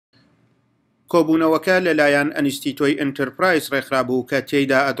کۆبوونەوەکە لەلایەن ئەنیستیتۆی ئەنتەرپرایز ڕێکخرابوو کە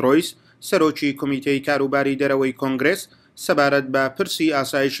تێیدا ئەدرۆیس سەرۆکی کۆمیتەی کاروباری دەرەوەی کۆنگرێس سەبارەت بە پرسی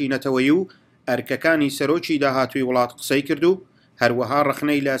ئاسایشی نەتەوەیی و ئەرکەکانی سەرۆکی داهاتووی وڵات قسەی کردو، هەروەها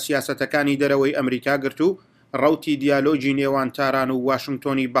ڕخنەی لە سیاسەتەکانی دەرەوەی ئەمریکا گرت و ڕەوتی دیالۆجی نێوان تاران و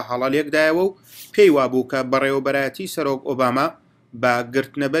واشنگتۆنی بە هەڵە لێکدایەوە و پێی وابوو کە بەڕێوەبەرایەتی سەرۆک ئۆباما بە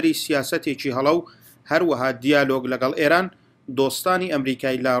گرتنەبەری سیاسەتێکی هەڵە و هەروەها دیالۆگ لەگەڵ ئێران دۆستانی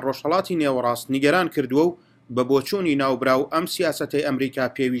ئەمریکای لە ڕۆژهەڵاتی نێوەڕاست نیگەران کردووە و بە بۆچوونی ناوبراو ئەم سیاسەتەی ئەمریکا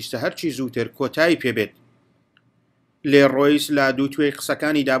پێویستە هەرچی زووتر کۆتایی پێبێت. لێ ڕۆیس لە دووتوێی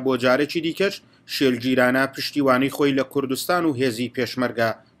قسەکانیدا بۆ جارێکی دیکەش شێلگیرانە پشتیوانی خۆی لە کوردستان و هێزی پێشمەرگە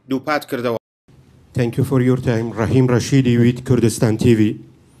دووپات کردەوە. Thank you for your time. Rahim Rashidi with Kurdistan TV.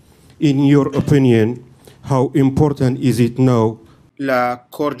 In your opinion, how important is it now? لە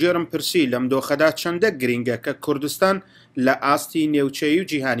کۆرجێرم پرسی لەم دۆخەدا چەندە گرینگە کە کوردستان لە ئاستی نێوچەیی و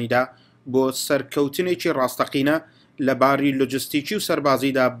جیهانیدا بۆ سەرکەوتنێکی ڕاستەقینە لە باری لۆجستیکی و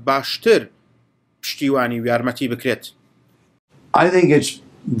سەربازیدا باشتر پشتیوانی و یارمەتی بکرێت. I think it's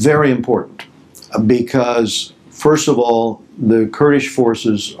very important because, first of all, the Kurdish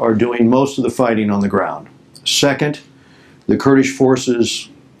forces are doing most of the fighting on the ground. Second, the Kurdish forces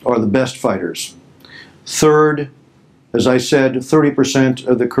are the best fighters. Third, as I said, 30%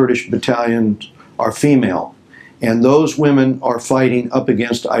 of the Kurdish battalions are female, and those women are fighting up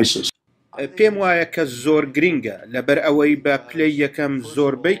against ISIS. پێم وایە کە زۆر گرینگە لەبەر ئەوەی بە پلەی یەکەم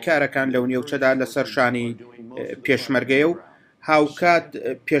زۆربەی کارەکان لەو نێوچەدا لەسەر شانی پێشمەرگەیە و هاوکات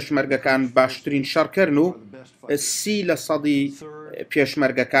پێشمەرگەکان باشترین شەڕکردن و 30%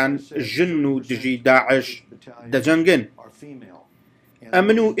 پێشمەرگەکان ژن و دژی داعش دەجەنگن.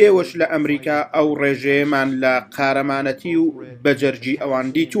 ئەمن و ئێوەش لە ئەمریکا ئەو ڕێژەیەمان لە قارەمانەتی و بەجەرجی ئەوان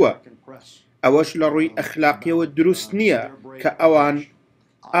دیتووە. ئەوەش لە ڕووی ئەخلاقیەوە دروست نییە کە ئەوان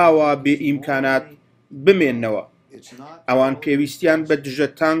ئاوا بێ ئیمکانات بمێننەوە. ئەوان پێویستیان بە دژە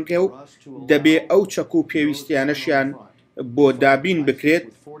تانکە و دەبێ ئەو چەک و پێویستیانەشیان بۆ دابین بکرێت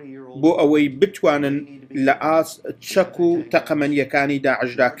بۆ ئەوەی بتوانن لە ئاس چەک و تەقەمەنیەکانی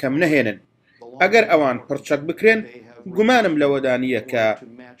داعشدا کەم نەهێنن. ئەگەر ئەوان پڕچەک بکرێن گومانم لەوەدا نییە کە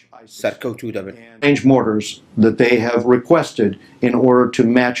سەرکەوتوو دەبن. Mortars that they have requested in order to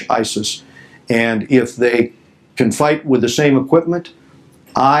match ISIS, and if they can fight with the same equipment,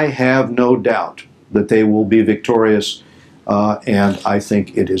 I have no doubt that they will be victorious, and I think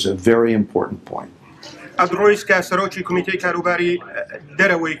it is a very important point. ئەدرۆیس کە سەرۆکی کۆمیتەی کاروباری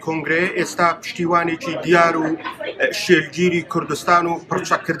دەرەوەی کۆنگرێ ئێستا پشتیوانێکی دیار و شێلگیری کوردستان و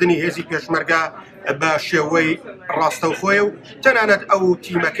پڕچەکردنی هێزی پێشمەرگە بە شێوەی ڕاستەوخۆیە و تەنانەت ئەو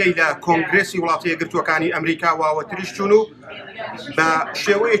تیمەکەی لە کۆنگرێسی وڵاتە یەکگرتووەکانی ئەمریکا واوەتریش چوون و بە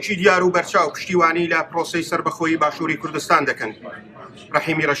شێوەیەکی دیار و بەرچاو پشتیوانی لە پرۆسەی سەربەخۆیی باشووری کوردستان دەکەن.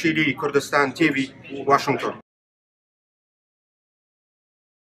 ڕەحیمی ڕەشیدی، کوردستان TV، واشنگتن.